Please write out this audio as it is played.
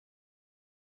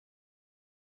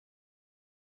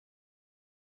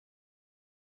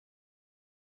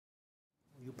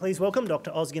Will you please welcome Dr.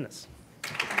 Os Guinness.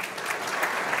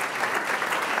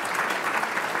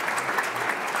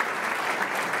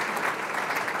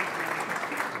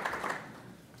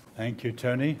 Thank you,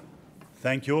 Tony.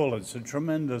 Thank you all. It's a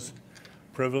tremendous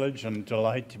privilege and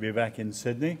delight to be back in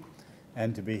Sydney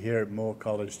and to be here at Moore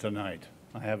College tonight.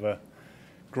 I have a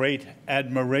great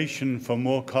admiration for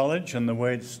Moore College and the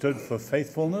way it stood for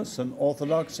faithfulness and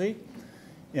orthodoxy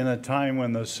in a time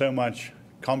when there's so much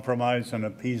compromise and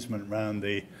appeasement around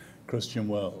the Christian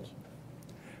world.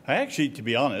 I actually, to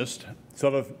be honest,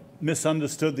 sort of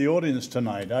misunderstood the audience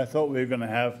tonight. I thought we were going to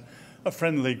have a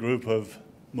friendly group of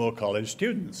Moore College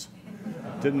students.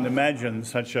 Didn't imagine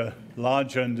such a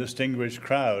large and distinguished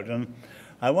crowd. And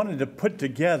I wanted to put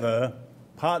together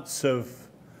parts of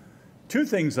two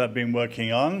things I've been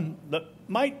working on that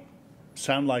might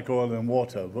sound like oil and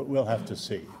water, but we'll have to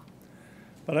see.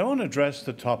 But I want to address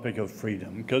the topic of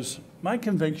freedom, because my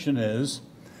conviction is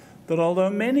that although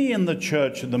many in the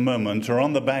church at the moment are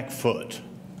on the back foot,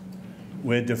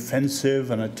 we're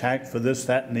defensive and attacked for this,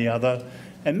 that, and the other,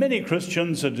 and many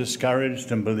Christians are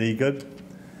discouraged and beleaguered,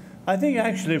 I think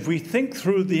actually if we think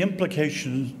through the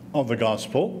implications of the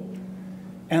gospel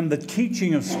and the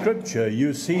teaching of Scripture,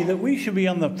 you see that we should be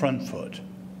on the front foot.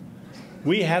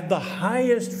 We have the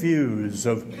highest views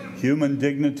of human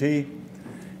dignity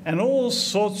and all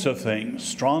sorts of things,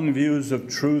 strong views of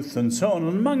truth and so on.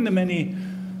 And among the many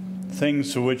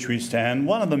things for which we stand,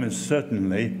 one of them is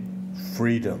certainly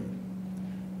freedom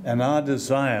and our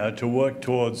desire to work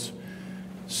towards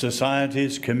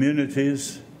societies,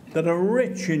 communities that are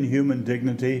rich in human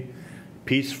dignity,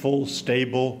 peaceful,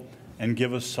 stable, and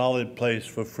give a solid place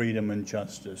for freedom and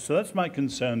justice. So that's my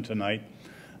concern tonight,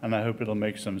 and I hope it'll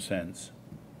make some sense.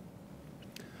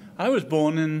 I was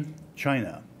born in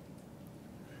China.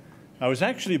 I was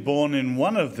actually born in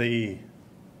one of the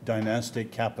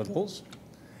dynastic capitals,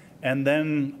 and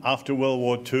then after World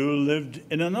War II lived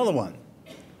in another one.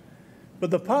 But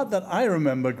the part that I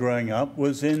remember growing up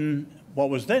was in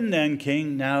what was then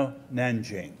Nanking, now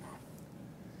Nanjing.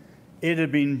 It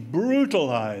had been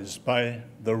brutalized by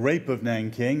the rape of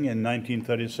Nanking in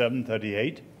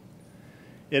 1937-38.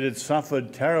 It had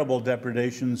suffered terrible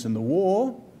depredations in the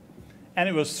war, and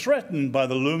it was threatened by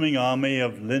the looming army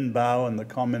of Lin Biao and the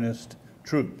communist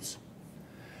troops.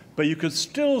 But you could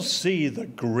still see the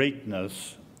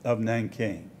greatness of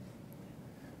Nanking,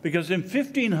 because in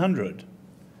 1500,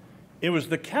 it was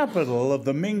the capital of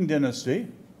the Ming dynasty,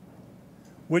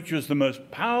 which was the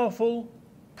most powerful,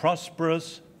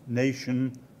 prosperous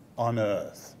nation on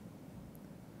earth.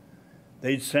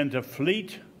 They'd sent a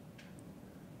fleet,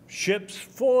 ships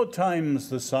 4 times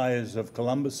the size of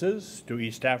Columbus's, to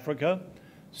East Africa,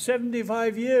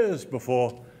 75 years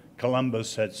before Columbus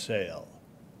set sail.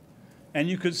 And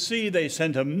you could see they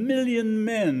sent 1 million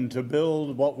men to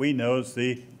build what we know as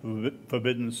the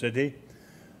Forbidden City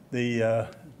in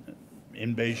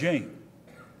Beijing.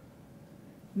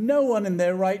 No one in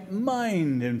their right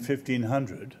mind in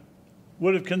 1500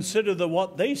 would have considered that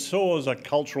what they saw as a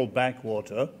cultural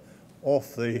backwater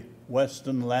off the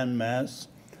western landmass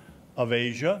of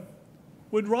Asia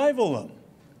would rival them,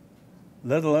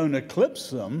 let alone eclipse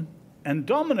them and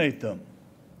dominate them.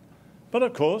 But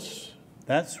of course,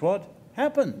 that's what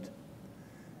happened.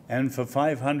 And for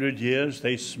 500 years,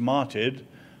 they smarted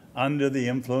under the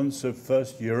influence of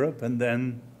first Europe and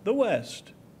then the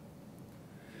West.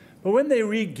 But when they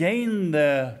regained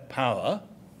their power,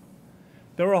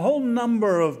 there were a whole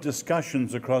number of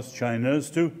discussions across China as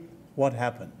to what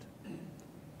happened.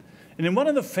 And in one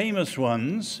of the famous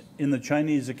ones in the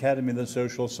Chinese Academy of the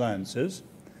Social Sciences,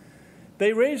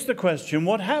 they raised the question,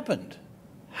 what happened?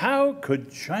 How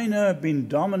could China have been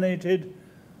dominated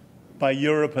by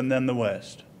Europe and then the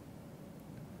West?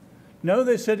 No,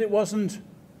 they said it wasn't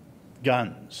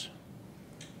guns.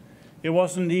 It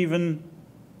wasn't even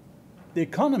the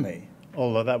economy,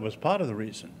 although that was part of the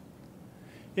reason.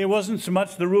 It wasn't so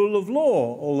much the rule of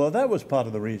law, although that was part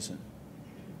of the reason.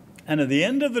 And at the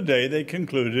end of the day, they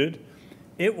concluded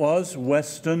it was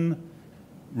Western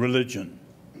religion.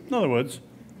 In other words,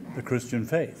 the Christian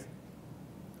faith.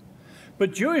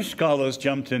 But Jewish scholars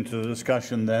jumped into the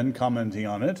discussion then, commenting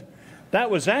on it. That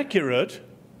was accurate,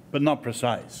 but not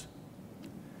precise.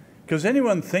 Because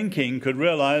anyone thinking could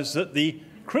realize that the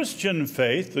Christian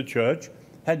faith, the church,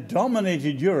 had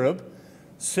dominated Europe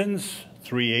since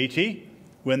 380,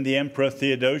 when the Emperor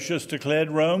Theodosius declared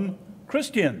Rome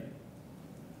Christian,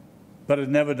 but had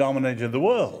never dominated the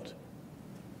world.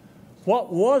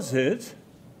 What was it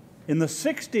in the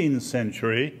 16th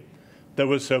century that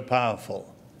was so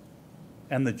powerful?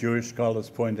 And the Jewish scholars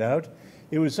point out,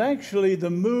 it was actually the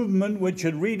movement which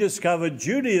had rediscovered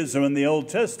Judaism in the Old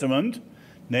Testament,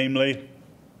 namely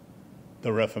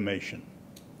the Reformation.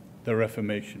 The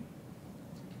Reformation.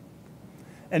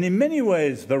 And in many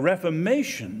ways, the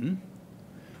Reformation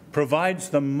provides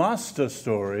the master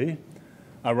story,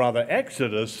 or rather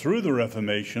Exodus through the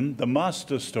Reformation, the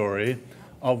master story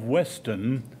of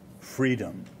Western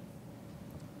freedom.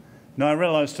 Now, I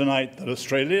realize tonight that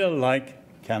Australia,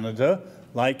 like Canada,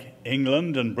 like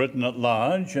England and Britain at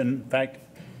large, and in fact,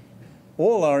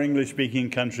 all our English-speaking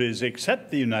countries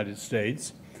except the United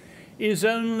States, is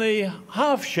only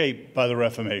half shaped by the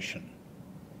Reformation,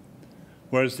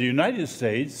 whereas the United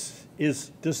States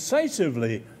is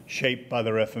decisively shaped by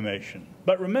the Reformation.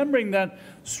 But remembering that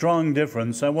strong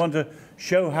difference, I want to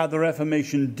show how the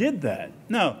Reformation did that.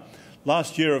 Now,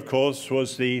 last year, of course,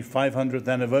 was the 500th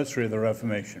anniversary of the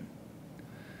Reformation.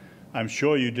 I'm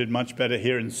sure you did much better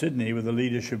here in Sydney with the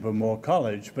leadership of Moore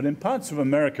College, but in parts of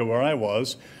America where I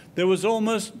was, there was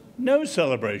almost no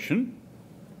celebration.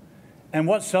 And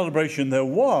what celebration there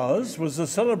was a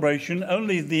celebration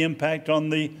only of the impact on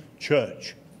the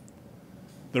church,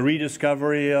 the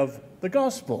rediscovery of the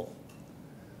gospel,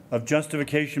 of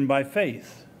justification by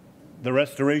faith, the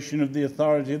restoration of the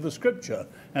authority of the Scripture,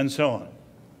 and so on.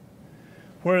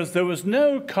 Whereas there was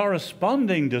no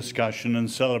corresponding discussion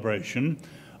and celebration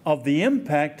of the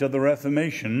impact of the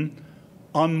Reformation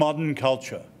on modern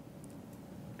culture.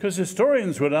 Because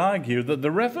historians would argue that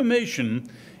the Reformation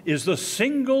is the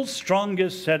single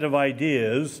strongest set of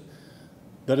ideas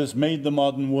that has made the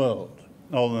modern world,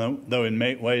 although in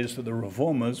ways that the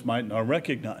reformers might not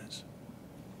recognize.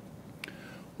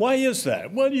 Why is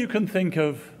that? Well, you can think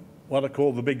of what are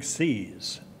called the big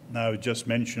C's. Now, I just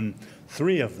mentioned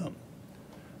three of them.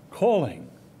 Calling.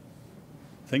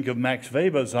 Think of Max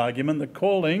Weber's argument that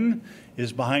calling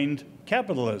is behind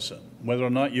capitalism. Whether or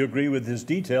not you agree with his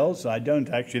details, I don't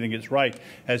actually think it's right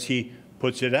as he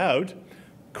puts it out.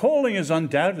 Calling is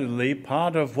undoubtedly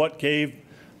part of what gave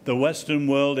the Western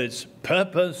world its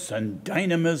purpose and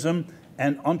dynamism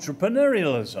and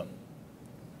entrepreneurialism.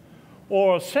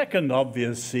 Or a second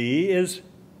obvious C is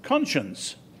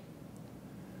conscience.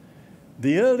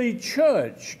 The early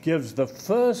church gives the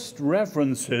first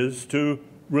references to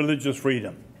religious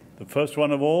freedom. The first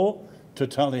one of all,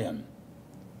 Tertullian.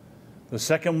 The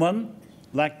second one,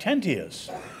 Lactantius.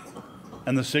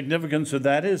 And the significance of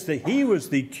that is that he was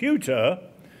the tutor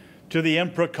to the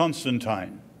Emperor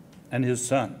Constantine and his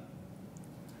son.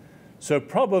 So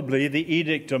probably the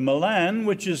Edict of Milan,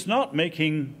 which is not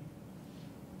making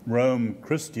Rome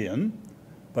Christian,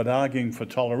 but arguing for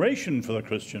toleration for the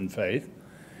Christian faith,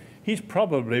 he's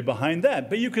probably behind that.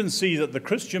 But you can see that the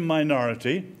Christian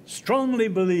minority strongly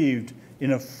believed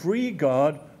in a free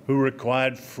God who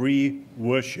required free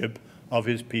worship of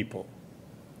his people.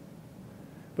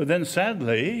 But then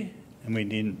sadly, and we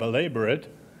needn't belabor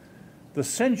it, the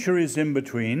centuries in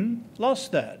between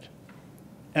lost that.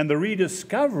 And the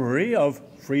rediscovery of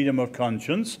freedom of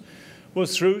conscience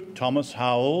was through Thomas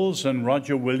Howells and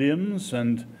Roger Williams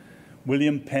and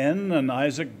William Penn and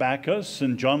Isaac Backus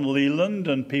and John Leland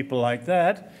and people like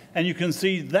that. And you can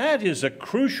see that is a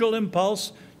crucial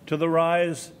impulse to the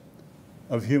rise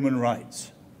of human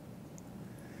rights.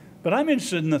 But I'm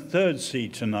interested in the third C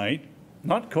tonight,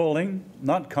 not calling,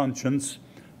 not conscience,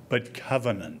 but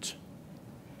covenant.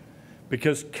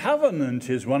 Because covenant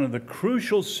is one of the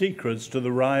crucial secrets to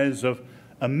the rise of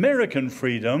American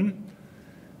freedom,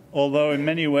 although in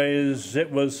many ways it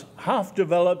was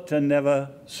half-developed and never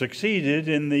succeeded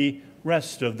in the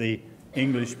rest of the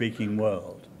English-speaking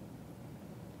world.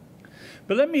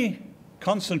 But let me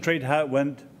concentrate how it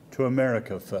went to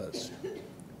America first.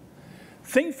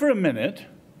 Think for a minute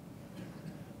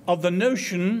of the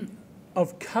notion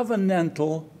of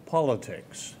covenantal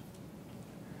politics.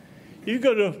 You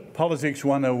go to Politics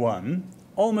 101,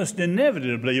 almost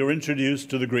inevitably you're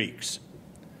introduced to the Greeks.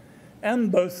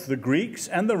 And both the Greeks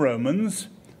and the Romans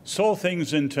saw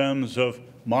things in terms of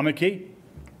monarchy,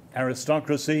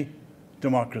 aristocracy,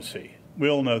 democracy. We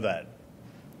all know that.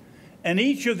 And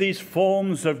each of these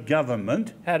forms of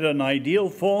government had an ideal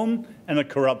form and a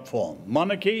corrupt form.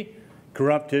 Monarchy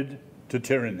corrupted to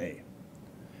tyranny.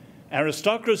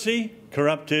 Aristocracy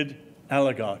corrupted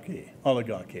oligarchy.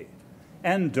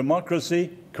 And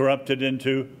democracy corrupted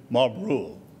into mob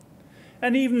rule.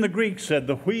 And even the Greeks said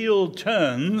the wheel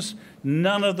turns,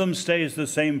 none of them stays the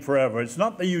same forever. It's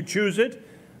not that you choose it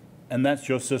and that's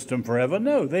your system forever.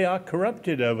 No, they are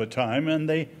corrupted over time and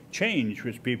they change,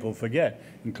 which people forget,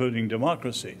 including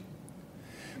democracy.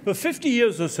 But 50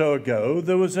 years or so ago,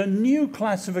 there was a new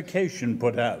classification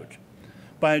put out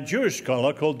by a Jewish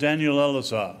scholar called Daniel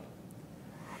Elazar.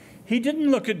 He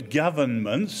didn't look at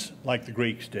governments like the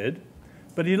Greeks did,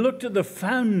 but he looked at the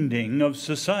founding of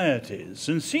societies,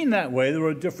 and seen that way there were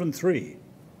a different three.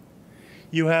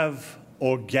 You have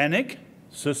organic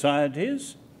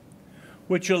societies,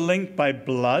 which are linked by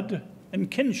blood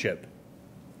and kinship.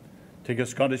 Take a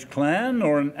Scottish clan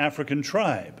or an African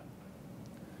tribe.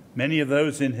 Many of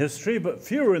those in history, but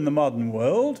fewer in the modern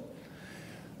world.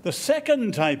 The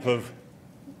second type of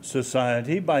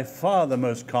society, by far the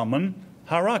most common,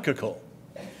 hierarchical,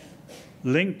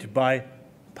 linked by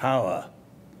power,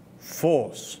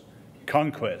 force,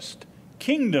 conquest,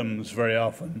 kingdoms very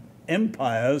often,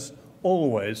 empires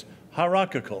always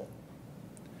hierarchical.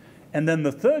 And then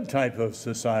the third type of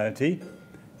society,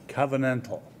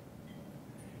 covenantal,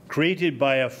 created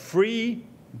by a free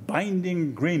binding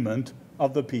agreement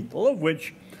of the people, of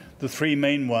which the three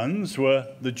main ones were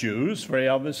the Jews, very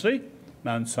obviously,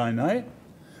 Mount Sinai,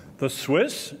 the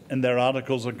Swiss in their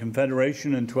Articles of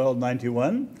Confederation in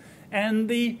 1291, and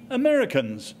the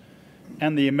Americans.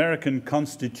 And the American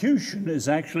Constitution is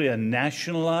actually a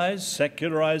nationalized,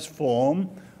 secularized form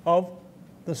of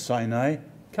the Sinai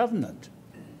Covenant.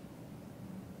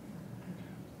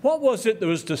 What was it that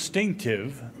was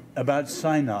distinctive about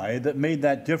Sinai that made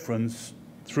that difference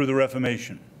through the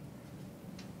Reformation?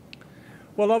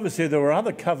 Well, obviously there were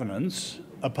other covenants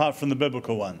apart from the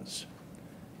biblical ones.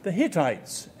 The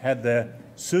Hittites had their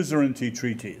suzerainty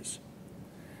treaties.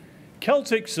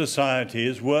 Celtic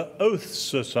societies were oath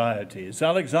societies.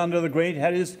 Alexander the Great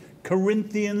had his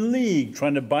Corinthian League,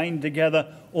 trying to bind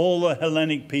together all the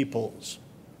Hellenic peoples.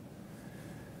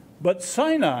 But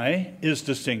Sinai is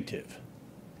distinctive.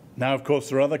 Now, of course,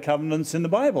 there are other covenants in the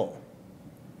Bible.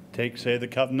 Take, say, the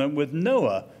covenant with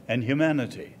Noah and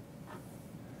humanity,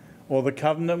 or the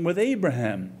covenant with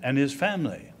Abraham and his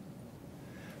family.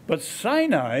 But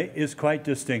Sinai is quite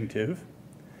distinctive,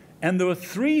 and there were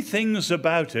three things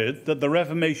about it that the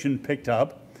Reformation picked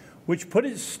up, which put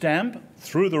its stamp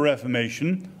through the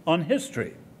Reformation on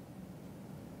history.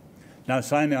 Now,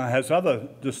 Sinai has other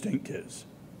distinctives.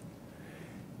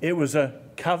 It was a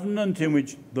covenant in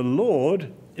which the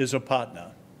Lord is a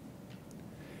partner.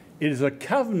 It is a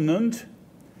covenant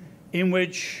in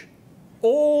which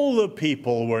all the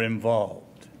people were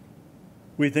involved.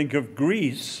 We think of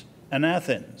Greece and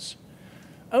Athens.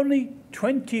 Only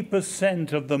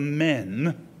 20% of the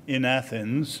men in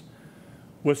Athens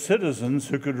were citizens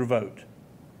who could vote.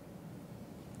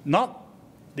 Not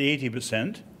the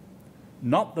 80%,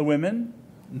 not the women,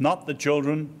 not the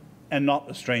children, and not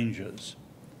the strangers.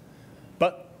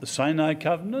 But the Sinai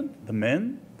Covenant, the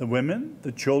men, the women,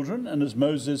 the children, and as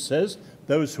Moses says,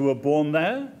 those who were born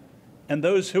there and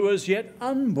those who were as yet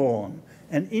unborn,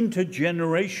 an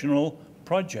intergenerational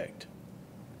project.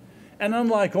 And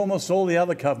unlike almost all the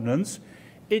other covenants,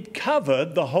 it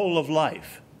covered the whole of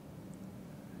life.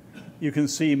 You can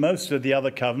see most of the other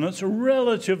covenants are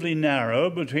relatively narrow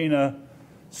between a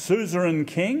suzerain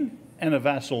king and a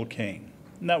vassal king.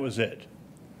 And that was it.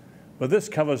 But this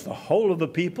covers the whole of the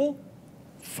people,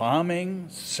 farming,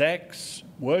 sex,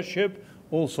 worship,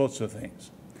 all sorts of things.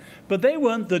 But they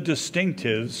weren't the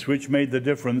distinctives which made the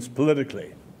difference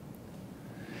politically.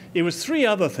 It was three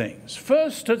other things.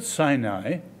 First, at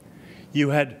Sinai, you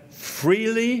had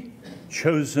freely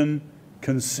chosen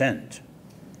consent.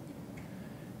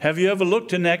 Have you ever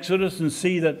looked in Exodus and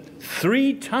see that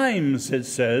 3 times it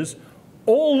says,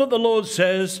 all that the Lord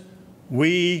says,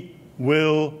 we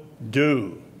will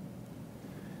do?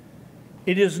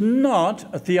 It is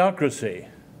not a theocracy.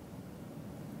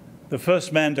 The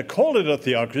first man to call it a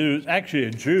theocracy was actually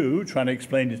a Jew trying to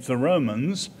explain it to the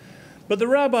Romans, but the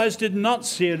rabbis did not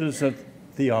see it as a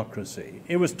theocracy.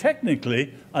 It was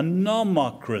technically a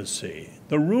nomocracy,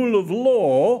 the rule of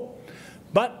law,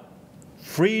 but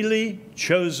freely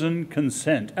chosen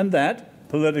consent. And that,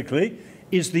 politically,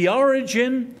 is the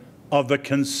origin of the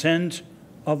consent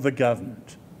of the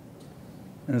government.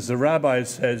 And as the rabbi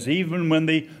says, even when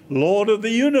the Lord of the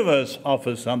universe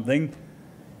offers something,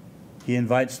 he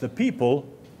invites the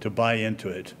people to buy into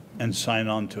it and sign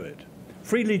on to it.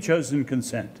 Freely chosen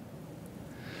consent.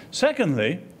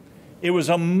 Secondly, it was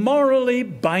a morally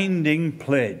binding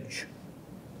pledge.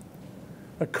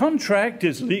 A contract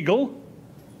is legal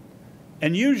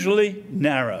and usually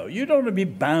narrow. You don't want to be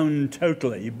bound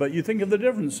totally, but you think of the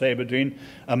difference, say, between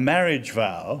a marriage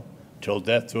vow, till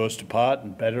death do us part,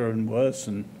 and better and worse,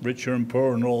 and richer and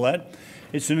poorer, and all that.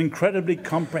 It's an incredibly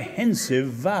comprehensive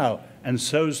vow, and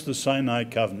so's the Sinai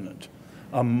Covenant.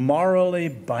 A morally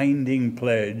binding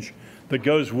pledge that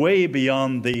goes way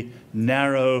beyond the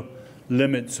narrow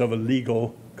limits of a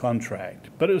legal contract.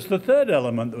 But it was the third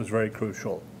element that was very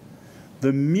crucial.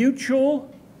 The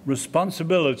mutual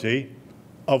responsibility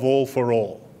of all for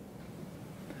all.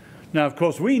 Now, of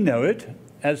course, we know it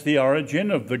as the origin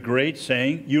of the great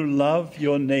saying, you love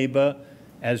your neighbor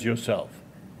as yourself.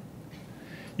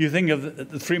 You think of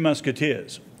the Three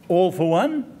Musketeers. All for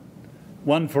one,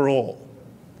 one for all.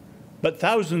 But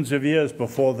thousands of years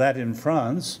before that in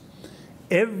France,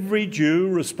 every Jew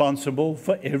responsible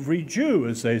for every Jew,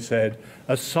 as they said,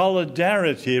 a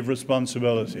solidarity of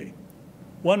responsibility.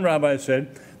 One rabbi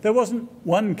said, there wasn't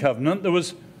one covenant, there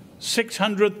was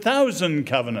 600,000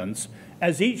 covenants,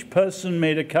 as each person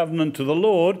made a covenant to the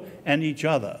Lord and each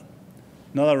other.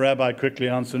 Another rabbi quickly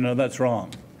answered, no, that's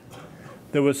wrong.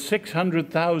 There was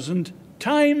 600,000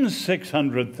 times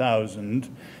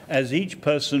 600,000, as each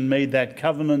person made that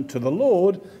covenant to the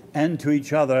Lord and to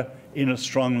each other in a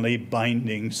strongly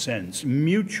binding sense.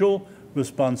 Mutual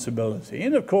responsibility.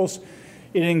 And of course,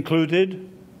 it included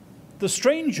the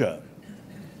stranger.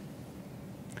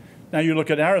 Now you look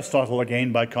at Aristotle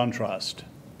again by contrast.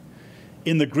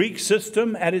 In the Greek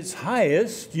system, at its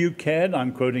highest, you cared,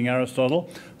 I'm quoting Aristotle,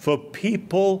 for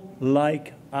people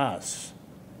like us.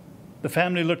 The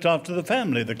family looked after the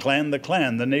family, the clan,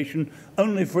 the nation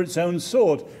only for its own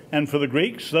sort. And for the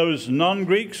Greeks, those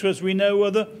non-Greeks, as we know,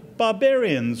 were the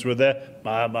barbarians with their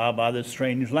the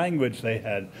strange language they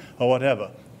had, or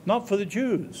whatever. Not for the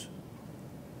Jews.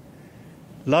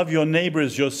 Love your neighbor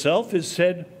as yourself is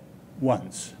said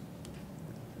once.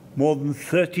 More than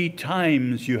 30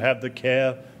 times you have the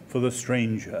care for the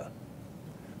stranger.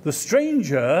 The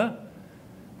stranger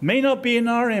may not be in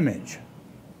our image,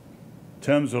 in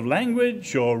terms of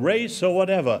language or race or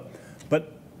whatever,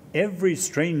 but every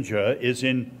stranger is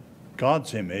in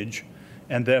God's image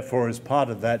and therefore is part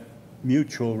of that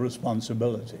mutual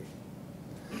responsibility.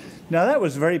 Now that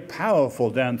was very powerful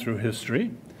down through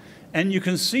history, and you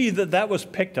can see that that was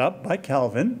picked up by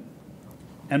Calvin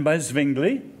and by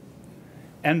Zwingli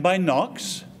and by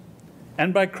Knox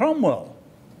and by Cromwell.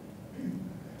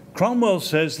 Cromwell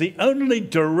says the only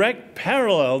direct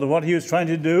parallel to what he was trying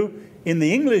to do in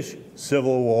the English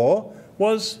Civil War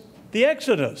was the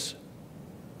Exodus.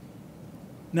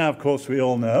 Now, of course, we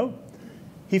all know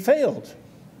he failed.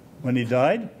 When he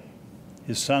died,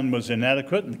 his son was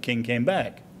inadequate and the king came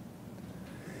back.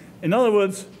 In other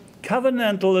words,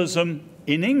 covenantalism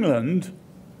in England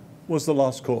was the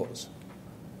lost cause.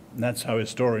 And that's how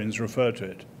historians refer to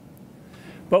it.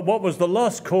 But what was the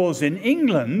lost cause in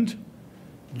England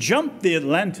jumped the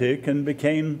Atlantic and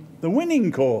became the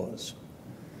winning cause.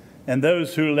 And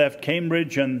those who left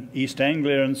Cambridge and East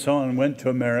Anglia and so on and went to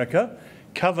America,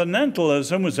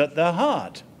 covenantalism was at their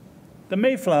heart. The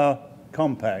Mayflower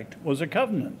Compact was a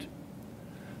covenant.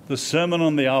 The Sermon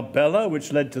on the Arbella,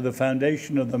 which led to the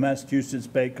foundation of the Massachusetts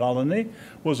Bay Colony,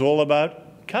 was all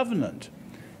about covenant.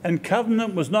 And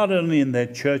covenant was not only in their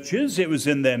churches, it was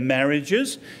in their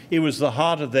marriages, it was the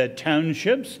heart of their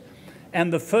townships.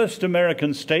 And the first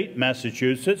American state,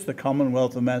 Massachusetts, the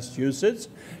Commonwealth of Massachusetts,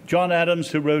 John Adams,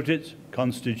 who wrote its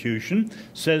Constitution,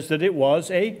 says that it was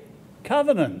a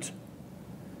covenant.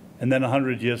 And then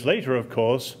 100 years later, of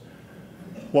course,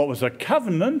 what was a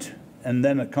covenant and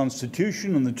then a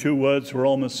constitution, and the two words were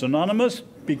almost synonymous,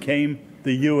 became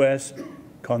the U.S.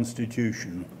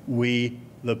 Constitution, we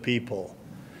the people.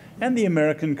 And the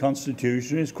American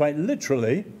Constitution is quite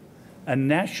literally a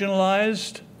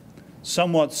nationalized,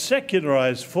 somewhat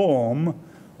secularized form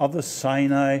of the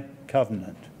Sinai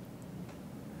Covenant.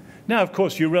 Now, of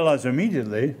course, you realize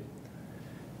immediately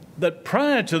that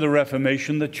prior to the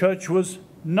Reformation, the church was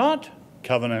not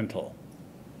covenantal.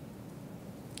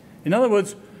 In other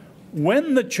words,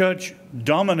 when the church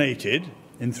dominated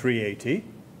in 380,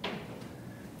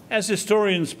 as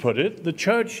historians put it, the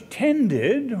church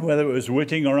tended, whether it was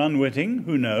witting or unwitting,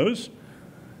 who knows,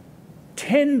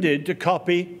 tended to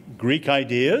copy Greek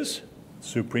ideas,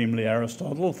 supremely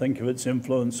Aristotle, think of its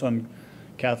influence on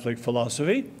Catholic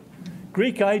philosophy,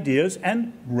 Greek ideas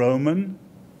and Roman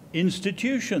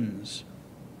institutions.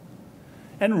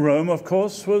 And Rome, of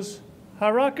course, was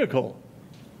hierarchical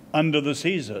under the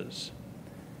Caesars.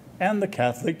 And the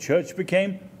Catholic Church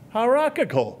became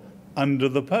hierarchical under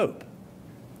the Pope.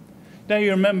 Now,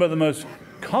 you remember the most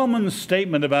common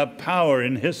statement about power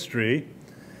in history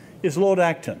is Lord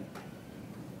Acton.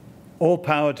 All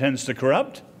power tends to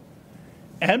corrupt.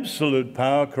 Absolute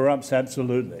power corrupts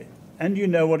absolutely. And you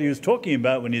know what he was talking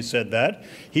about when he said that.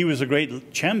 He was a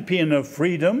great champion of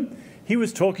freedom. He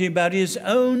was talking about his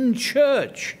own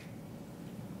church.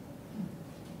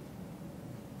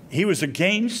 He was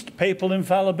against papal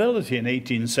infallibility in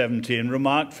 1870 and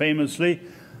remarked famously,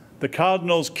 the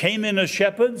cardinals came in as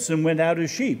shepherds and went out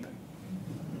as sheep.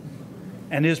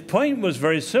 And his point was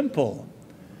very simple.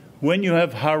 When you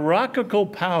have hierarchical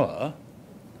power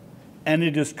and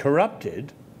it is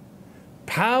corrupted,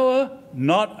 power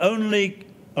not only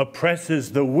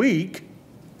oppresses the weak,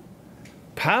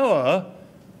 power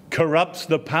corrupts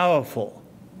the powerful.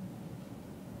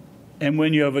 And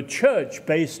when you have a church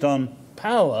based on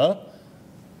power,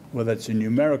 whether it's a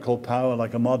numerical power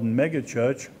like a modern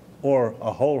megachurch or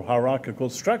a whole hierarchical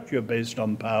structure based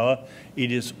on power,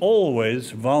 it is always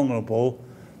vulnerable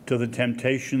to the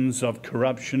temptations of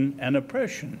corruption and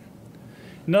oppression.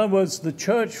 In other words, the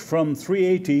church from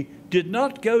 380 did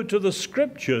not go to the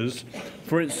scriptures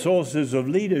for its sources of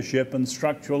leadership and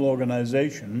structural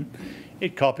organization.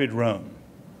 It copied Rome.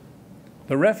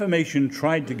 The Reformation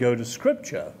tried to go to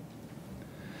scripture.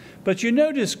 But you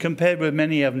notice, compared with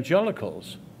many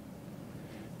evangelicals,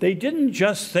 they didn't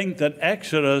just think that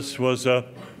Exodus was a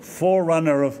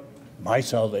forerunner of my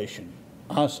salvation,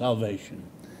 our salvation.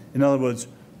 In other words,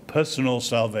 personal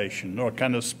salvation or a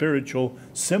kind of spiritual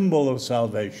symbol of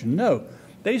salvation. No,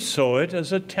 they saw it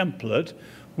as a template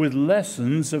with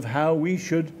lessons of how we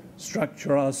should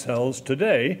structure ourselves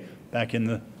today, back in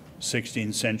the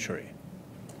 16th century.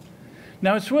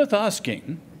 Now, it's worth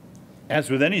asking, as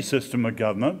with any system of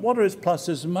government, what are its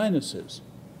pluses and minuses?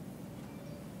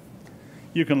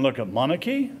 You can look at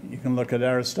monarchy, you can look at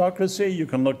aristocracy, you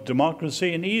can look at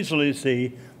democracy, and easily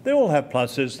see they all have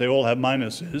pluses, they all have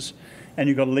minuses, and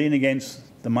you've got to lean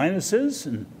against the minuses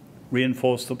and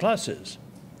reinforce the pluses.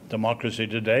 Democracy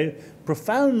today,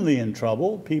 profoundly in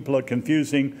trouble. People are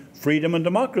confusing freedom and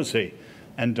democracy.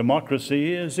 And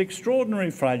democracy is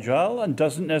extraordinarily fragile and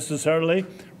doesn't necessarily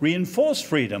reinforce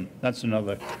freedom. That's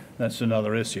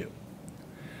another issue.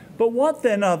 But what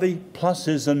then are the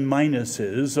pluses and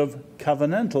minuses of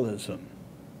covenantalism?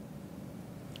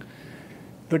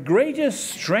 The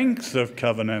greatest strength of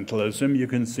covenantalism you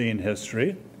can see in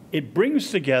history, it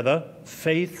brings together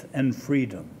faith and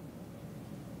freedom.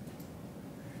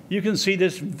 You can see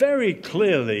this very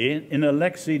clearly in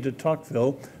Alexis de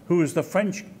Tocqueville, who was the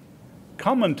French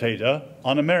commentator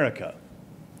on America.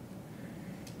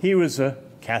 He was a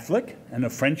Catholic and a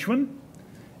Frenchman,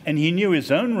 and he knew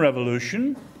his own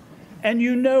revolution. And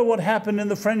you know what happened in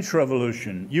the French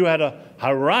Revolution. You had a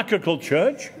hierarchical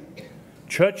church,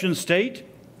 church and state,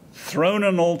 throne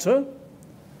and altar.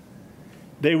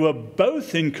 They were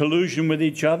both in collusion with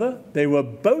each other. They were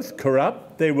both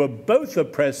corrupt. They were both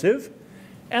oppressive.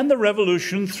 And the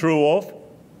revolution threw off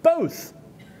both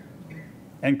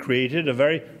and created a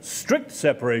very strict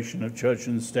separation of church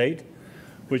and state,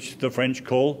 which the French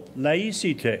call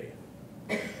laïcité.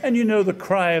 And you know the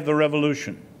cry of the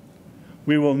revolution.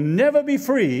 We will never be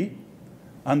free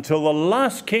until the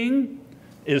last king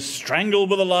is strangled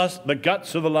with the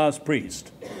guts of the last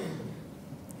priest.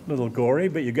 A little gory,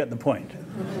 but you get the point.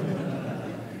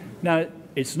 Now,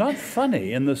 it's not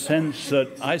funny in the sense that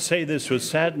I say this with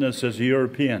sadness as a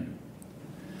European.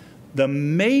 The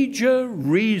major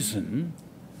reason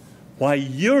why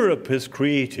Europe has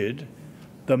created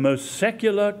the most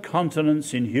secular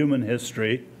continents in human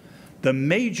history, the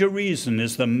major reason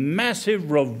is the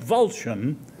massive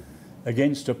revulsion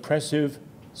against oppressive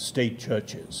state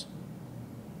churches.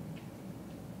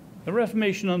 The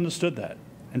Reformation understood that,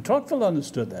 and Tocqueville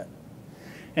understood that.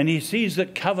 And he sees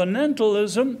that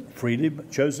covenantalism, freely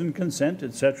chosen consent,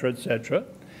 etc.,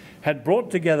 had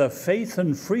brought together faith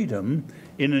and freedom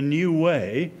in a new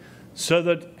way, so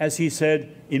that, as he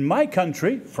said, in my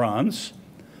country, France,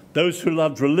 those who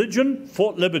loved religion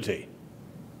fought liberty,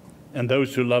 and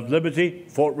those who loved liberty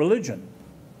fought religion.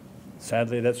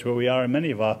 Sadly, that's where we are in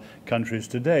many of our countries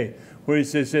today, where he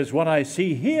says, what I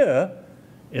see here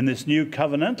in this new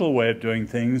covenantal way of doing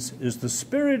things is the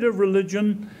spirit of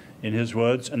religion, in his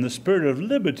words, and the spirit of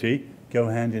liberty go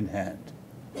hand in hand.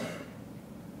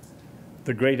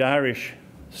 The great Irish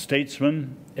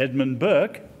statesman Edmund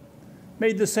Burke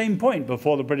made the same point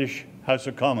before the British House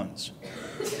of Commons.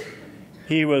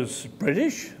 He was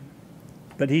British,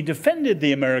 but he defended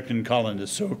the American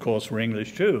colonists, who of course were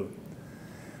English too.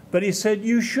 But he said,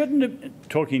 you shouldn't have,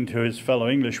 talking to his fellow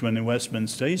Englishmen in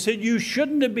Westminster, he said, you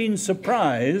shouldn't have been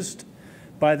surprised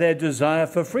by their desire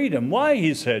for freedom. Why,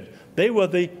 he said, they were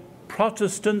the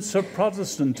Protestants of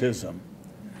Protestantism.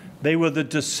 They were the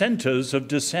dissenters of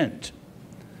dissent.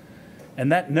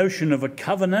 And that notion of a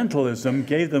covenantalism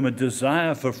gave them a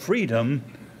desire for freedom,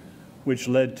 which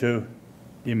led to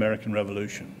the American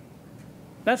Revolution.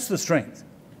 That's the strength.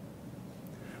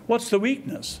 What's the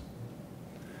weakness?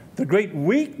 The great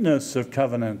weakness of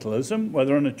covenantalism,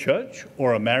 whether in a church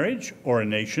or a marriage or a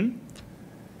nation,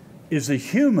 is the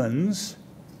humans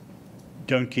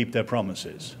don't keep their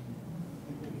promises.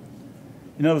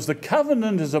 In other words, the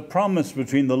covenant is a promise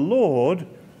between the Lord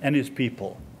and his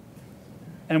people.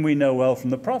 And we know well from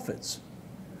the prophets.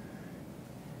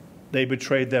 They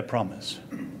betrayed their promise.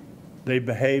 They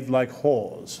behaved like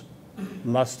whores,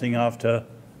 lusting after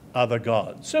other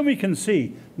gods. So we can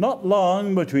see, not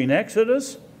long between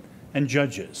Exodus and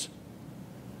Judges.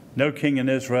 no king in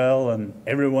Israel, and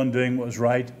everyone doing what was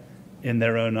right in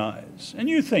their own eyes. And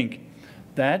you think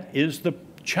that is the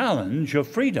challenge of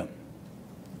freedom.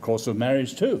 Of course, of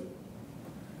marriage too.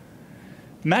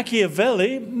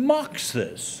 Machiavelli mocks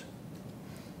this.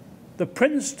 The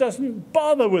prince doesn't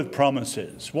bother with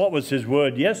promises. What was his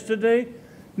word yesterday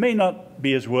may not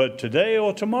be his word today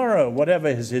or tomorrow. Whatever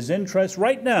is his interest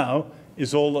right now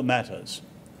is all that matters.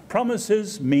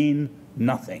 Promises mean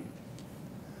nothing.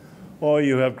 Or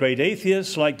you have great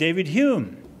atheists like David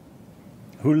Hume,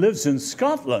 who lives in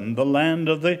Scotland, the land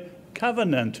of the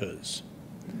Covenanters.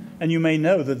 And you may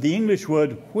know that the English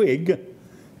word Whig,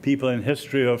 people in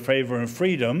history of favour and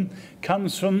freedom,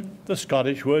 comes from the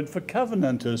Scottish word for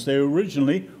Covenanters. They were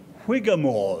originally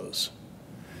Whigamores.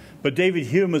 But David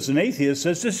Hume, as an atheist,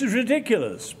 says this is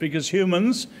ridiculous because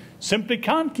humans simply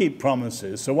can't keep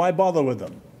promises, so why bother with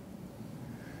them?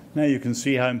 Now you can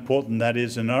see how important that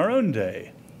is in our own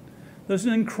day. There's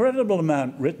an incredible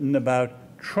amount written about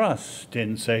trust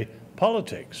in, say,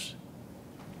 politics,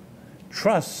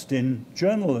 trust in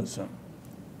journalism,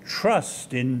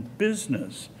 trust in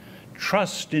business,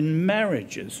 trust in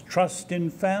marriages, trust in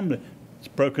family. It's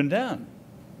broken down.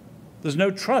 There's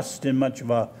no trust in much of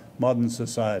our modern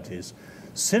societies.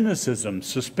 Cynicism,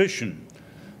 suspicion,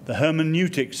 the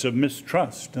hermeneutics of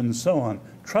mistrust, and so on.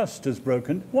 Trust is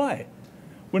broken. Why?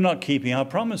 We're not keeping our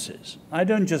promises. I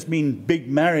don't just mean big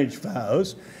marriage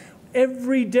vows.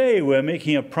 Every day we're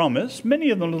making a promise, many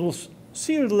of them little,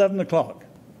 see you at 11 o'clock.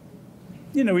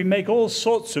 You know, we make all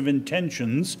sorts of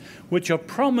intentions which are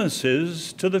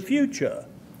promises to the future.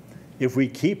 If we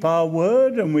keep our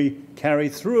word and we carry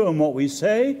through on what we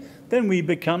say, then we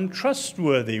become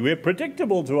trustworthy. We're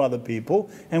predictable to other people,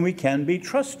 and we can be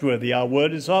trustworthy. Our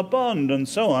word is our bond, and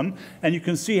so on. And you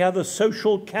can see how the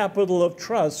social capital of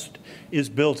trust is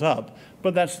built up.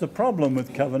 But that's the problem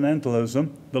with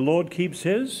covenantalism. The Lord keeps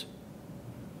his,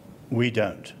 we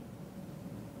don't.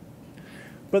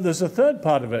 But there's a third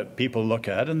part of it people look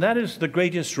at, and that is the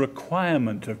greatest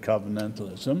requirement of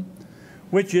covenantalism,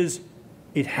 which is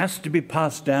it has to be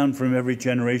passed down from every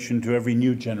generation to every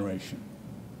new generation.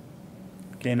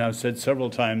 Again, I've said several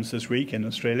times this week in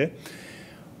Australia,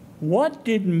 what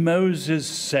did Moses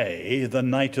say the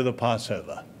night of the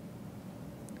Passover?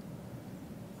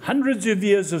 Hundreds of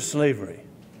years of slavery.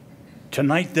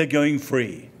 Tonight they're going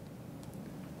free.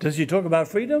 Does he talk about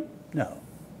freedom? No.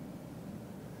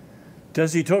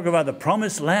 Does he talk about the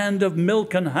promised land of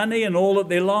milk and honey and all that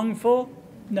they long for?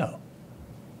 No.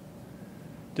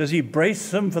 Does he brace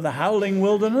them for the howling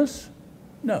wilderness?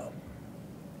 No.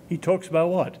 He talks about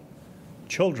what?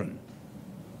 Children.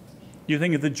 You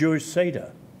think of the Jewish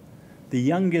Seder. The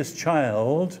youngest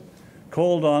child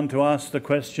called on to ask the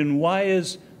question, why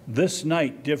is this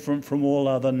night different from all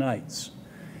other nights?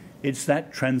 It's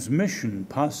that transmission,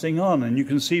 passing on. And you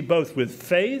can see both with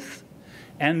faith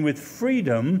and with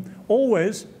freedom,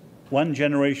 always one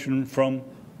generation from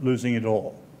losing it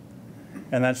all.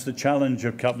 And that's the challenge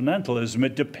of covenantalism.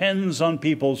 It depends on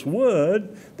people's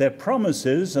word, their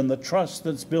promises, and the trust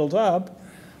that's built up,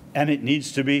 and it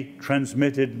needs to be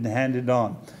transmitted and handed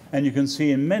on. And you can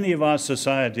see in many of our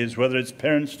societies, whether it's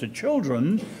parents to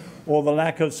children or the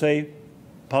lack of, say,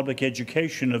 public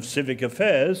education of civic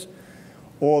affairs,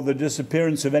 or the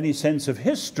disappearance of any sense of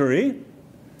history.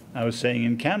 I was saying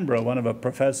in Canberra, one of our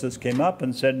professors came up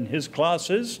and said in his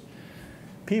classes,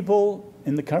 people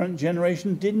in the current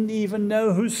generation didn't even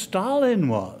know who Stalin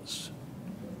was.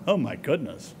 Oh my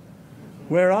goodness.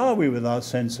 Where are we with our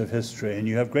sense of history? And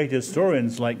you have great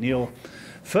historians like Neil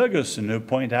Ferguson who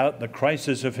point out the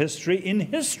crisis of history in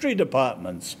history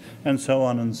departments, and so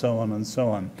on and so on and so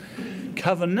on.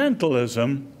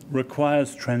 Covenantalism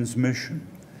requires transmission,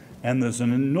 and there's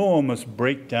an enormous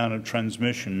breakdown of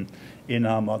transmission in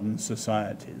our modern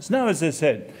societies. Now, as I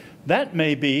said, that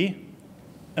may be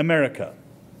America,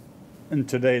 and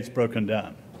today it's broken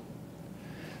down.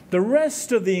 The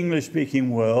rest of the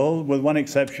English-speaking world, with one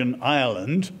exception,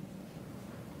 Ireland,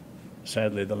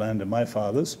 sadly the land of my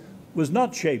fathers, was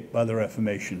not shaped by the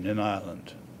Reformation in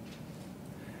Ireland.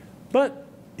 But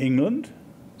England,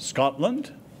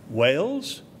 Scotland,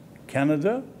 Wales,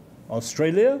 Canada,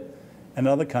 Australia, and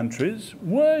other countries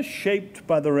were shaped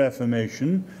by the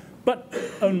Reformation, but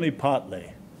only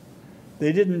partly.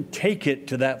 They didn't take it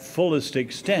to that fullest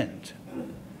extent.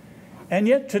 And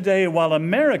yet today, while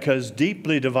America is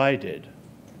deeply divided,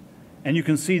 and you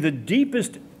can see the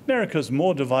deepest, America's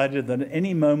more divided than at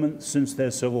any moment since their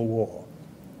Civil War.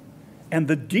 And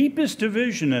the deepest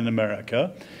division in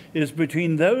America is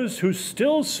between those who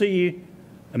still see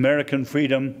American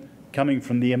freedom coming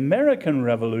from the American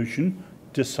Revolution,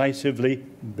 decisively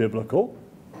biblical,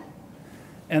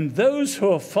 And those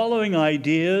who are following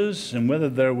ideas, and whether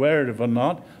they're aware of it or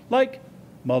not, like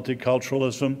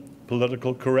multiculturalism,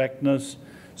 political correctness,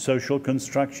 social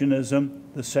constructionism,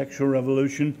 the sexual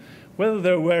revolution, whether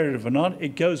they're aware of it or not,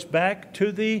 it goes back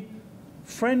to the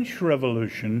French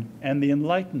Revolution and the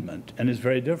Enlightenment, and is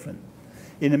very different.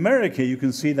 In America, you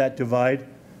can see that divide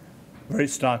very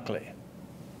starkly.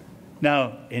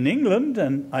 Now, in England,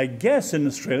 and I guess in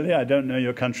Australia, I don't know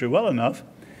your country well enough,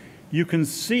 you can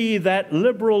see that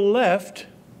liberal left,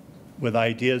 with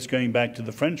ideas going back to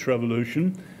the French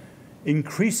Revolution,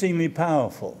 increasingly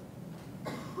powerful.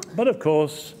 But of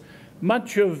course,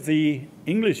 much of the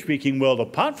English-speaking world,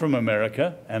 apart from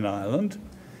America and Ireland,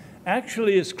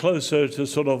 actually is closer to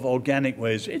sort of organic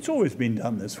ways. It's always been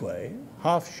done this way,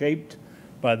 half shaped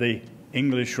by the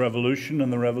English Revolution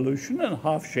and the Revolution, and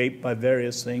half shaped by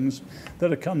various things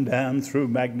that have come down through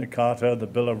Magna Carta, the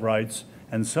Bill of Rights,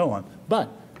 and so on. But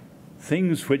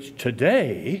things which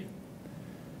today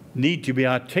need to be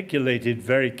articulated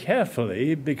very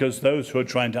carefully, because those who are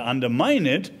trying to undermine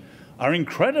it are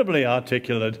incredibly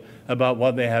articulate about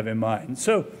what they have in mind.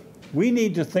 So we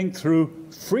need to think through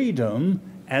freedom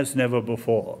as never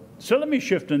before. So let me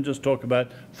shift and just talk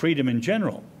about freedom in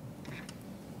general.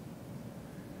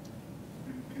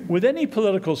 With any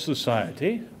political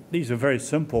society, these are very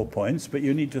simple points, but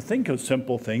you need to think of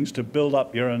simple things to build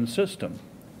up your own system.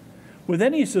 With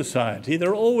any society, there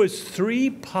are always three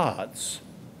parts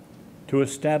to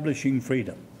establishing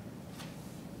freedom: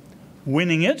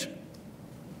 winning it,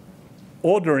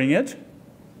 ordering it,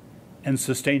 and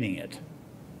sustaining it.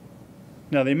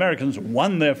 Now, the Americans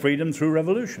won their freedom through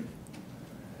revolution.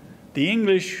 The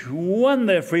English won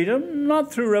their freedom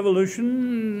not through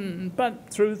revolution, but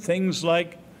through things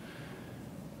like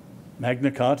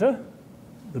Magna Carta,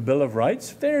 the Bill of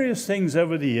Rights, various things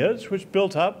over the years which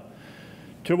built up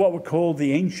to what were called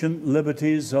the ancient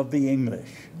liberties of the English,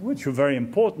 which were very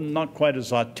important, not quite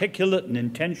as articulate and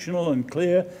intentional and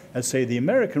clear as, say, the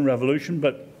American Revolution,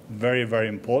 but very, very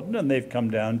important, and they've come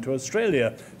down to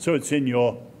Australia, so it's in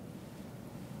your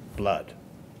blood.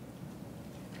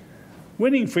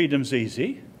 Winning freedom's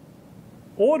easy.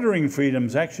 Ordering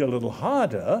freedom's actually a little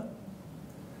harder.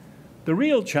 The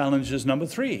real challenge is number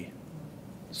three: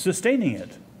 sustaining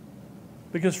it.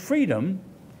 Because freedom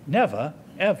never,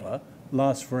 ever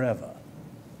lasts forever.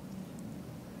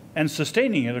 And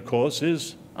sustaining it, of course,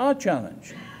 is our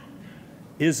challenge.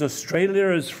 Is Australia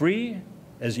as free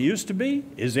as it used to be?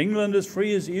 Is England as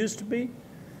free as it used to be?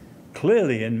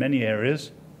 Clearly, in many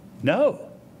areas, no.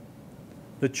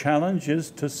 The challenge is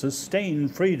to sustain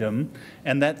freedom,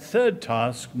 and that third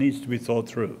task needs to be thought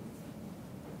through.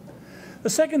 The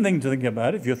second thing to think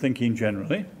about, if you're thinking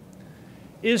generally,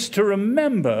 is to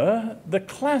remember the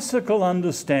classical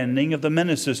understanding of the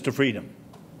menaces to freedom.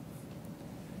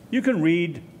 You can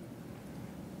read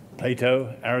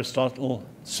Plato, Aristotle,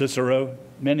 Cicero,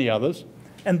 many others,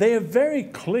 and they are very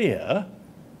clear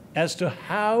as to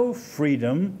how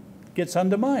freedom gets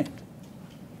undermined.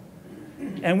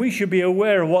 And we should be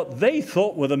aware of what they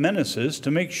thought were the menaces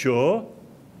to make sure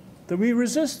that we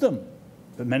resist them.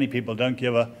 But many people don't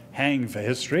give a hang for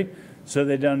history, so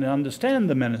they don't understand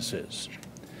the menaces.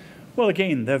 Well,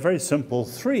 again, they're very simple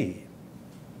three.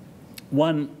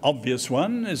 One obvious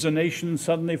one is a nation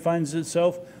suddenly finds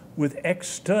itself with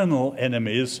external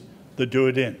enemies that do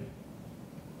it in.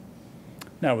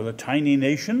 Now, with a tiny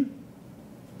nation,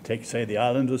 take, say, the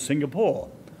island of Singapore,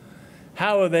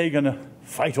 how are they going to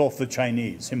fight off the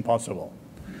Chinese? Impossible.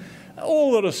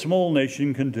 All that a small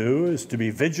nation can do is to be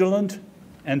vigilant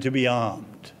and to be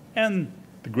armed. And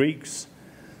the Greeks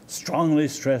strongly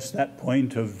stress that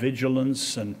point of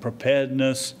vigilance and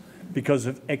preparedness because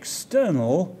of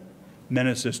external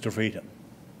menaces to freedom.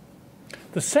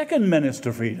 The second menace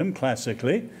to freedom,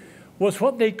 classically, was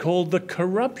what they called the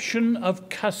corruption of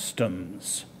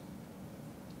customs.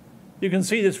 You can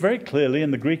see this very clearly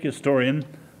in the Greek historian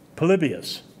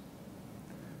Polybius,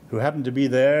 who happened to be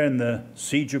there in the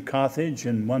siege of Carthage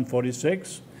in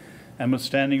 146 and was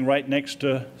standing right next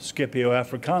to Scipio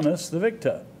Africanus, the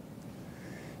victor.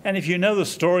 And if you know the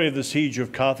story of the siege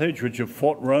of Carthage, which had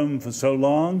fought Rome for so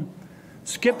long,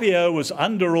 Scipio was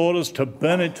under orders to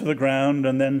burn it to the ground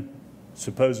and then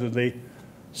supposedly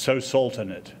sow salt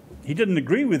in it. He didn't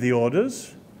agree with the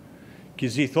orders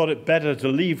because he thought it better to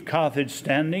leave Carthage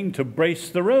standing to brace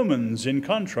the Romans in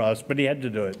contrast, but he had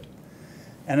to do it.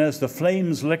 And as the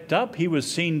flames licked up, he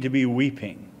was seen to be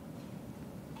weeping.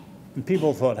 And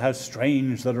people thought how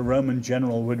strange that a Roman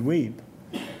general would weep.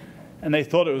 And they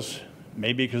thought it was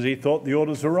maybe because he thought the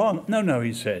orders were wrong. No, no,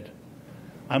 he said,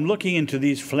 I'm looking into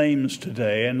these flames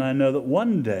today, and I know that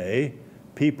one day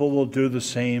people will do the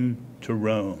same to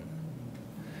Rome.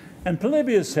 And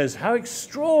Polybius says, how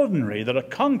extraordinary that a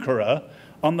conqueror,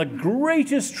 on the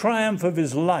greatest triumph of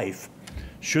his life,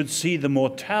 should see the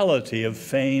mortality of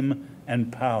fame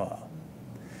and power.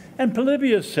 And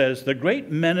Polybius says the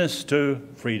great menace to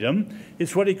freedom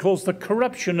is what he calls the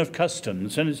corruption of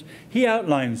customs. And as he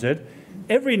outlines it,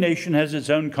 every nation has its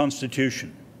own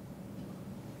constitution.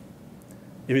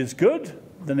 If it's good,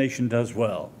 the nation does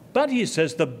well. But he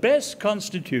says the best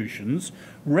constitutions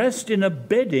rest in a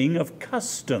bedding of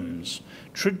customs,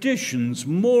 traditions,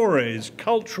 mores,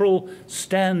 cultural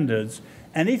standards.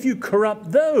 And if you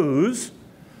corrupt those,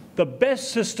 the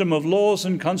best system of laws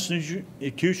and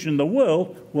constitution in the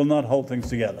world will not hold things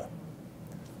together.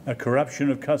 A corruption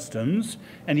of customs.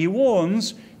 And he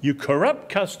warns you corrupt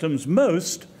customs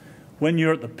most when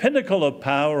you're at the pinnacle of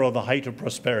power or the height of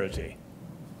prosperity.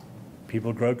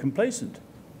 People grow complacent.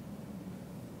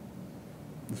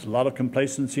 There's a lot of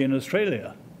complacency in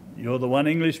Australia. You're the one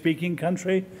English-speaking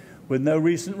country with no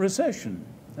recent recession,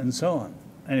 and so on.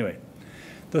 Anyway,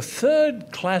 the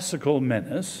third classical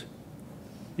menace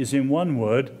is, in one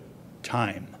word,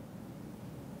 time.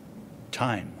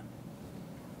 Time.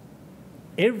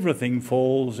 Everything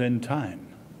falls in time.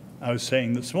 I was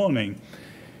saying this morning,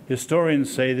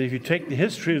 historians say that if you take the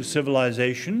history of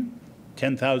civilization,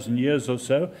 10,000 years or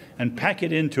so, and pack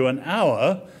it into an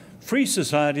hour, free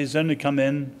societies only come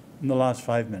in the last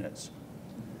 5 minutes.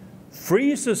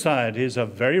 Free societies are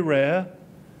very rare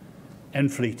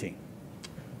and fleeting.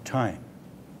 Time.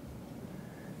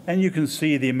 And you can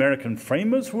see the American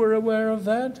framers were aware of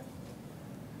that.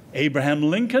 Abraham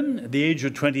Lincoln, at the age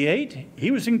of 28,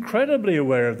 he was incredibly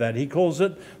aware of that. He calls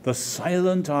it the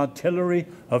silent artillery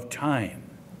of time.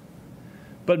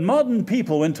 But modern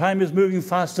people, when time is moving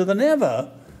faster than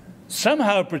ever,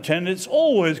 somehow pretend it's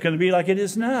always going to be like it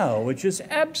is now, which is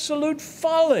absolute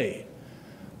folly.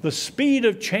 The speed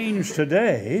of change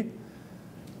today,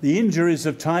 the injuries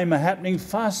of time are happening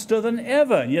faster than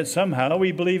ever, and yet somehow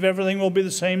we believe everything will be the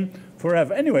same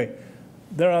forever. Anyway,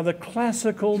 there are the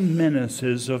classical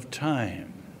menaces of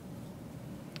time.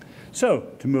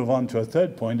 So, to move on to a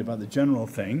third point about the general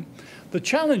thing, the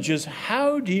challenge is,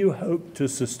 how do you hope to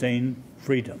sustain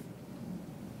freedom?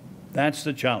 That's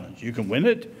the challenge. You can win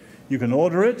it, you can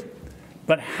order it,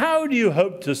 but how do you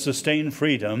hope to sustain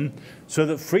freedom so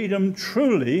that freedom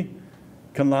truly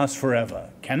can last forever?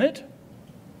 Can it?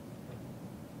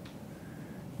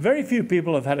 Very few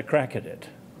people have had a crack at it.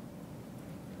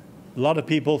 A lot of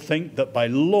people think that by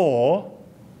law,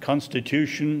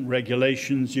 constitution,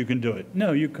 regulations, you can do it.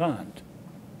 No, you can't.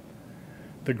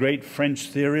 The great French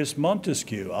theorist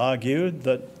Montesquieu argued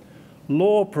that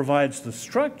law provides the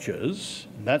structures,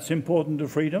 and that's important to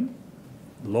freedom.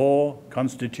 Law,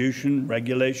 constitution,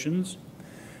 regulations.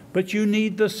 But you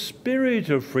need the spirit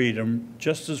of freedom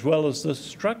just as well as the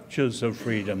structures of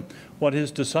freedom, what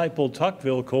his disciple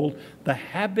Tocqueville called the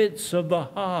habits of the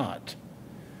heart.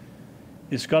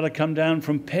 It's got to come down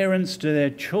from parents to their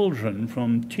children,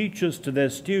 from teachers to their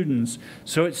students,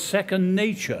 so it's second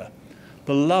nature.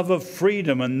 The love of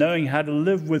freedom and knowing how to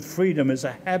live with freedom is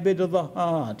a habit of the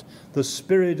heart, the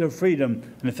spirit of freedom.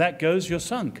 And if that goes, you're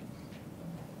sunk.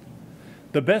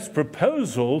 The best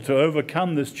proposal to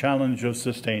overcome this challenge of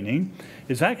sustaining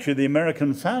is actually the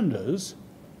American founders.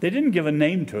 They didn't give a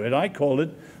name to it. I call it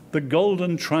the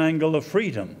Golden Triangle of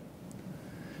Freedom.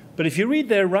 But if you read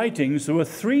their writings, there were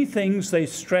three things they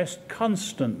stressed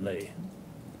constantly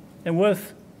and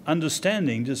worth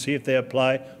understanding to see if they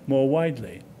apply more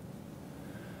widely.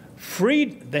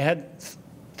 Think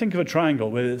of a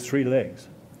triangle with its three legs.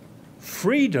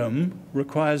 Freedom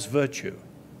requires virtue.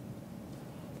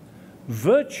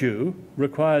 Virtue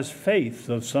requires faith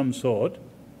of some sort.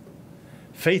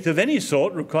 Faith of any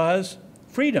sort requires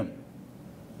freedom.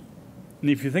 And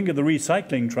if you think of the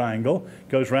recycling triangle, it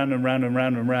goes round and round and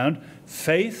round and round.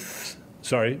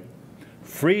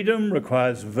 Freedom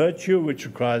requires virtue, which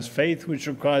requires faith, which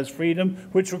requires freedom,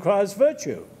 which requires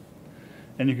virtue.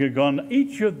 And you could go on.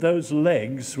 Each of those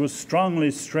legs was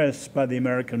strongly stressed by the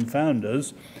American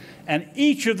founders, and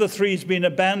each of the three has been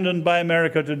abandoned by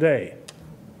America today.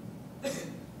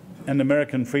 And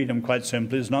American freedom, quite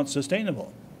simply, is not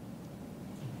sustainable.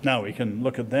 Now we can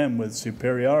look at them with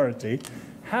superiority.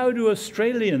 How do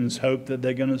Australians hope that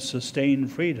they're going to sustain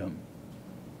freedom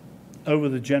over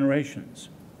the generations?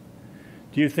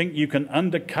 Do you think you can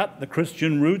undercut the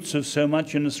Christian roots of so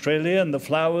much in Australia and the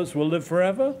flowers will live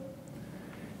forever?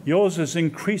 Yours is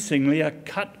increasingly a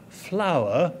cut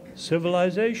flower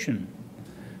civilization.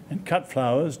 And cut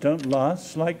flowers don't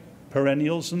last like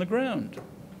perennials in the ground.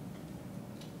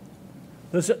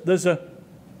 There's a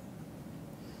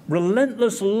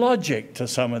relentless logic to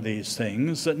some of these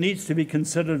things that needs to be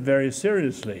considered very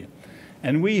seriously.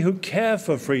 And we who care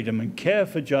for freedom and care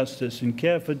for justice and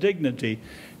care for dignity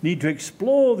need to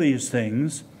explore these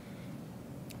things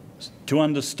to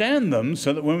understand them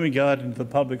so that when we go out into the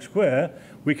public square,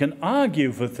 we can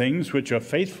argue for things which are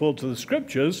faithful to the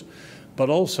scriptures, but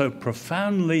also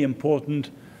profoundly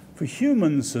important for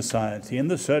human society.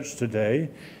 And the search today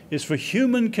is for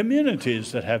human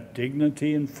communities that have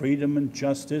dignity and freedom and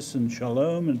justice and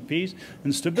shalom and peace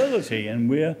and stability. And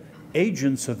we're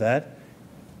agents of that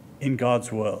in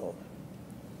God's world.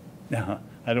 Now,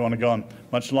 I don't want to go on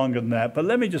much longer than that, but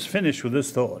let me just finish with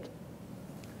this thought.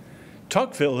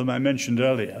 Tocqueville, whom I mentioned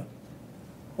earlier,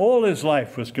 all his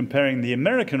life was comparing the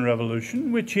American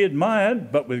Revolution, which he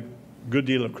admired, but with a good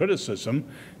deal of criticism,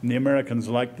 and the Americans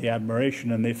like the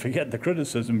admiration and they forget the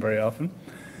criticism very often.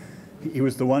 He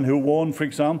was the one who warned, for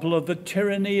example, of the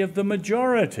tyranny of the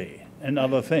majority and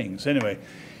other things. Anyway,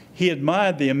 he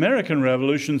admired the American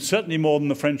Revolution certainly more than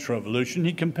the French Revolution.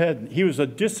 He was a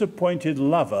disappointed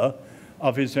lover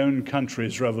of his own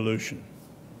country's revolution.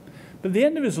 But at the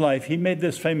end of his life, he made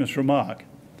this famous remark: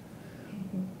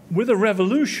 with a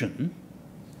revolution,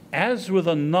 as with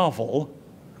a novel,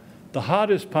 the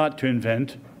hardest part to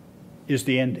invent is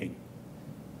the ending.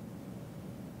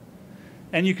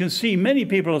 And you can see many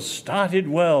people have started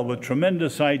well with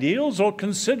tremendous ideals or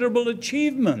considerable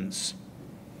achievements.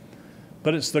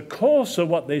 But it's the course of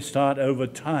what they start over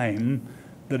time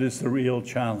that is the real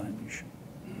challenge.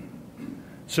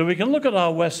 So we can look at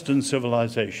our Western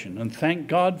civilization and thank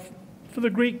God for the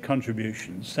Greek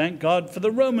contributions, thank God for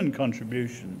the Roman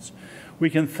contributions. We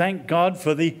can thank God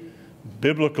for the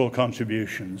biblical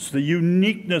contributions, the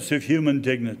uniqueness of human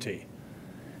dignity,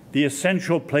 the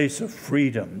essential place of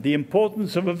freedom, the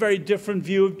importance of a very different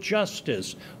view of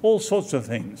justice, all sorts of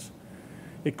things.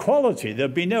 Equality,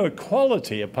 there'd be no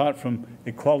equality apart from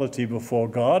equality before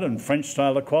God, and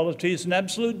French-style equality is an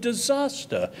absolute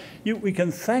disaster. We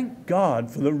can thank God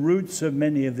for the roots of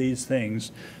many of these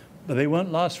things, but they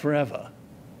won't last forever.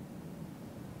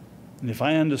 And if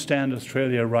I understand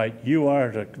Australia right, you are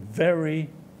at a very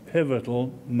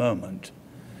pivotal moment.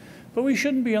 But we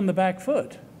shouldn't be on the back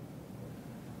foot.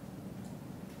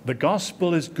 The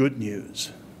gospel is good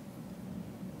news.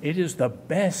 It is the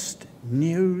best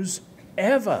news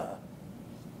ever.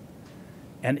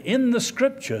 And in the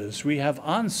scriptures, we have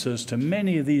answers to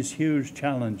many of these huge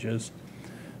challenges,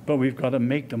 but we've got to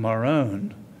make them our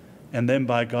own. And then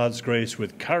by God's grace,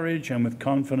 with courage and with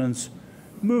confidence,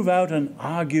 move out and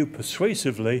argue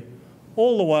persuasively,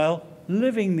 all the while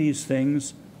living these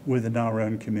things within our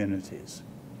own communities.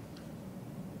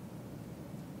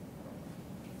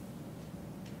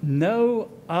 No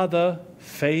other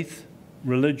faith,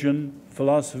 religion,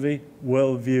 philosophy,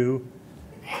 worldview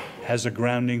has a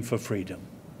grounding for freedom.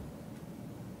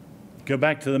 Go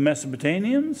back to the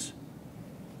Mesopotamians,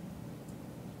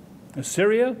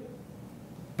 Assyria,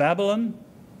 Babylon,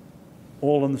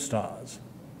 all in the stars.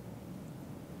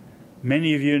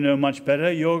 Many of you know much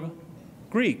better, you're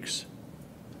Greeks.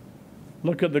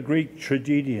 Look at the Greek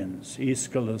tragedians,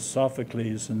 Aeschylus,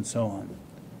 Sophocles, and so on.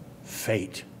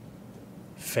 Fate,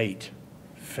 fate,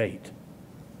 fate.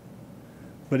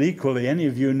 But equally, any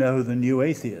of you know the new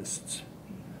atheists.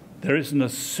 There isn't a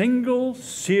single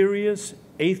serious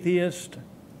atheist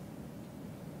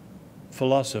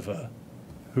philosopher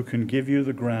who can give you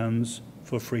the grounds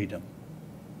for freedom.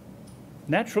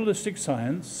 Naturalistic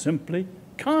science simply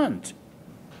can't.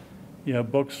 You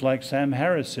have books like Sam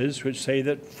Harris's which say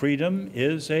that freedom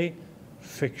is a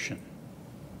fiction.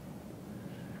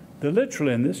 There are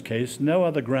literally, in this case, no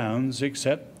other grounds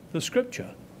except the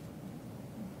scripture.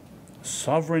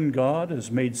 Sovereign God has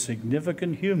made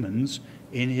significant humans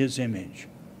in his image.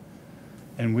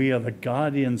 And we are the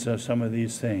guardians of some of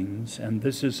these things. And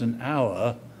this is an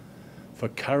hour for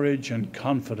courage and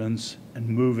confidence and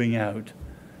moving out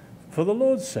for the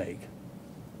Lord's sake,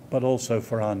 but also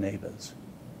for our neighbors.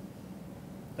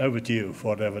 Over to you for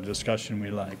whatever discussion we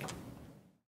like.